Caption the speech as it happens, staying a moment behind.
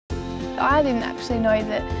I didn't actually know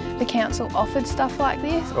that the council offered stuff like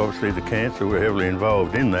this. Obviously the council were heavily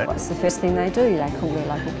involved in that. What's the first thing they do? They call their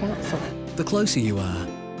local council. The closer you are,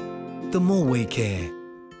 the more we care.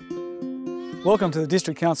 Welcome to the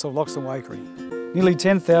District Council of Loxton Waikerie. Nearly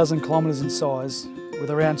 10,000 kilometres in size,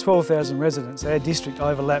 with around 12,000 residents, our district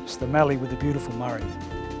overlaps the Mallee with the beautiful Murray.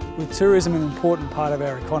 With tourism an important part of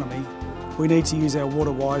our economy, we need to use our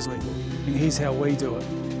water wisely, and here's how we do it.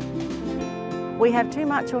 We have too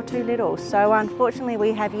much or too little, so unfortunately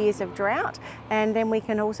we have years of drought, and then we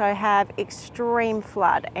can also have extreme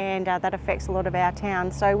flood, and that affects a lot of our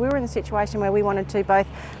towns. So we were in a situation where we wanted to both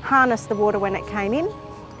harness the water when it came in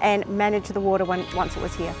and manage the water once it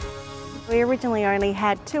was here. We originally only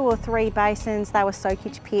had 2 or 3 basins. They were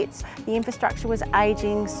soakage pits. The infrastructure was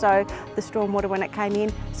ageing, so the stormwater when it came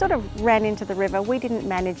in sort of ran into the river. We didn't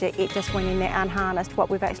manage it, it just went in there unharnessed. What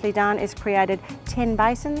we've actually done is created 10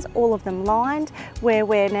 basins, all of them lined, where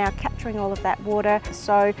we're now capturing all of that water.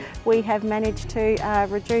 So we have managed to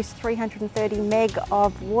reduce 330 meg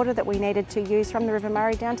of water that we needed to use from the River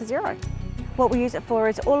Murray down to 0. What we use it for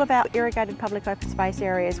is all of our irrigated public open space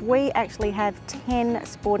areas. We actually have 10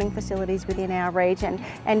 sporting facilities within our region,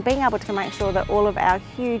 and being able to make sure that all of our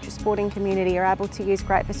huge sporting community are able to use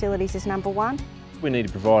great facilities is number one. We need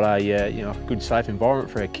to provide a good safe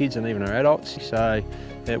environment for our kids and even our adults, so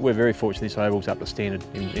we're very fortunate this oval's up to standard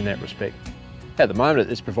in that respect. At the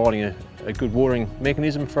moment it's providing a good watering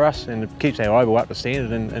mechanism for us, and it keeps our oval up to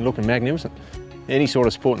standard and looking magnificent. Any sort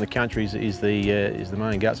of sport in the country is the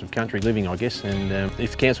main guts of country living, I guess, and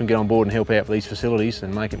if the council can get on board and help out with these facilities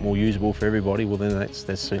and make it more usable for everybody, well then that's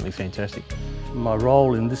certainly fantastic. My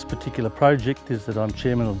role in this particular project is that I'm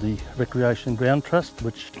chairman of the Recreation Ground Trust,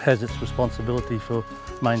 which has its responsibility for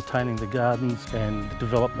maintaining the gardens and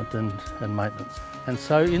development and maintenance. And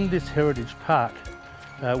so in this heritage park,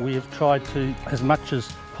 we have tried to, as much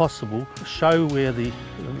as possible, show where the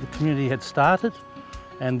community had started,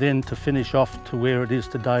 and then to finish off to where it is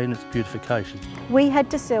today in its beautification. We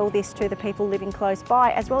had to sell this to the people living close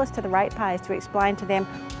by, as well as to the ratepayers, to explain to them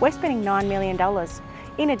we're spending $9 million.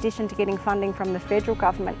 In addition to getting funding from the federal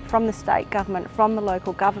government, from the state government, from the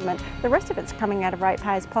local government, the rest of it's coming out of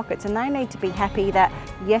ratepayers' pockets, and they need to be happy that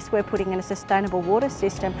yes, we're putting in a sustainable water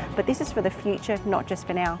system, but this is for the future, not just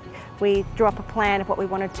for now. We drew up a plan of what we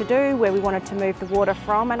wanted to do, where we wanted to move the water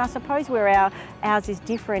from, and I suppose where ours is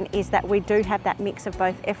different is that we do have that mix of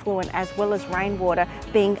both effluent as well as rainwater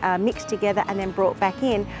being mixed together and then brought back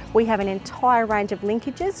in. We have an entire range of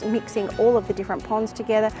linkages mixing all of the different ponds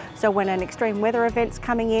together, so when an extreme weather event's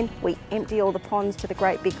coming in, we empty all the ponds to the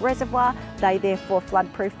great big reservoir. They therefore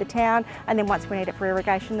flood-proof the town, and then once we need it for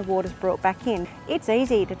irrigation, the water's brought back in. It's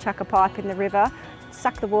easy to chuck a pipe in the river,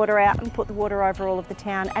 suck the water out and put the water over all of the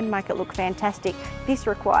town and make it look fantastic. This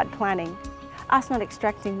required planning. Us not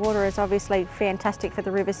extracting water is obviously fantastic for the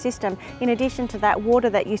river system. In addition to that, water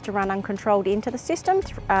that used to run uncontrolled into the system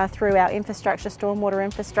through our infrastructure, stormwater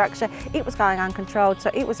infrastructure, it was going uncontrolled, so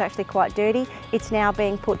it was actually quite dirty. It's now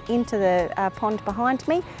being put into the pond behind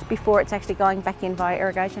me before it's actually going back in via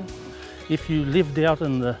irrigation. If you lived out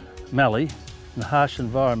in the Mallee, in a harsh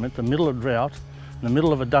environment, the middle of drought, in the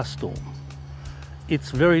middle of a dust storm,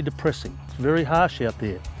 it's very depressing. It's very harsh out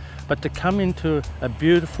there. But to come into a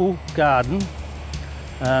beautiful garden,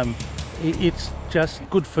 it's just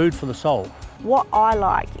good food for the soul. What I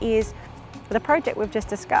like is the project we've just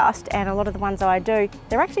discussed, and a lot of the ones I do,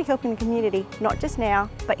 they're actually helping the community, not just now,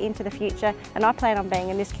 but into the future. And I plan on being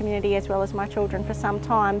in this community as well as my children for some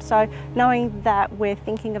time. So knowing that we're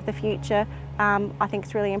thinking of the future, I think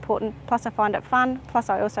it's really important. Plus I find it fun, plus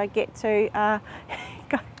I also get to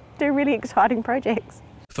do really exciting projects.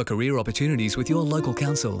 For career opportunities with your local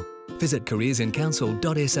council, visit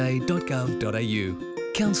careersincouncil.sa.gov.au.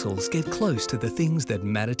 Councils get close to the things that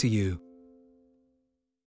matter to you.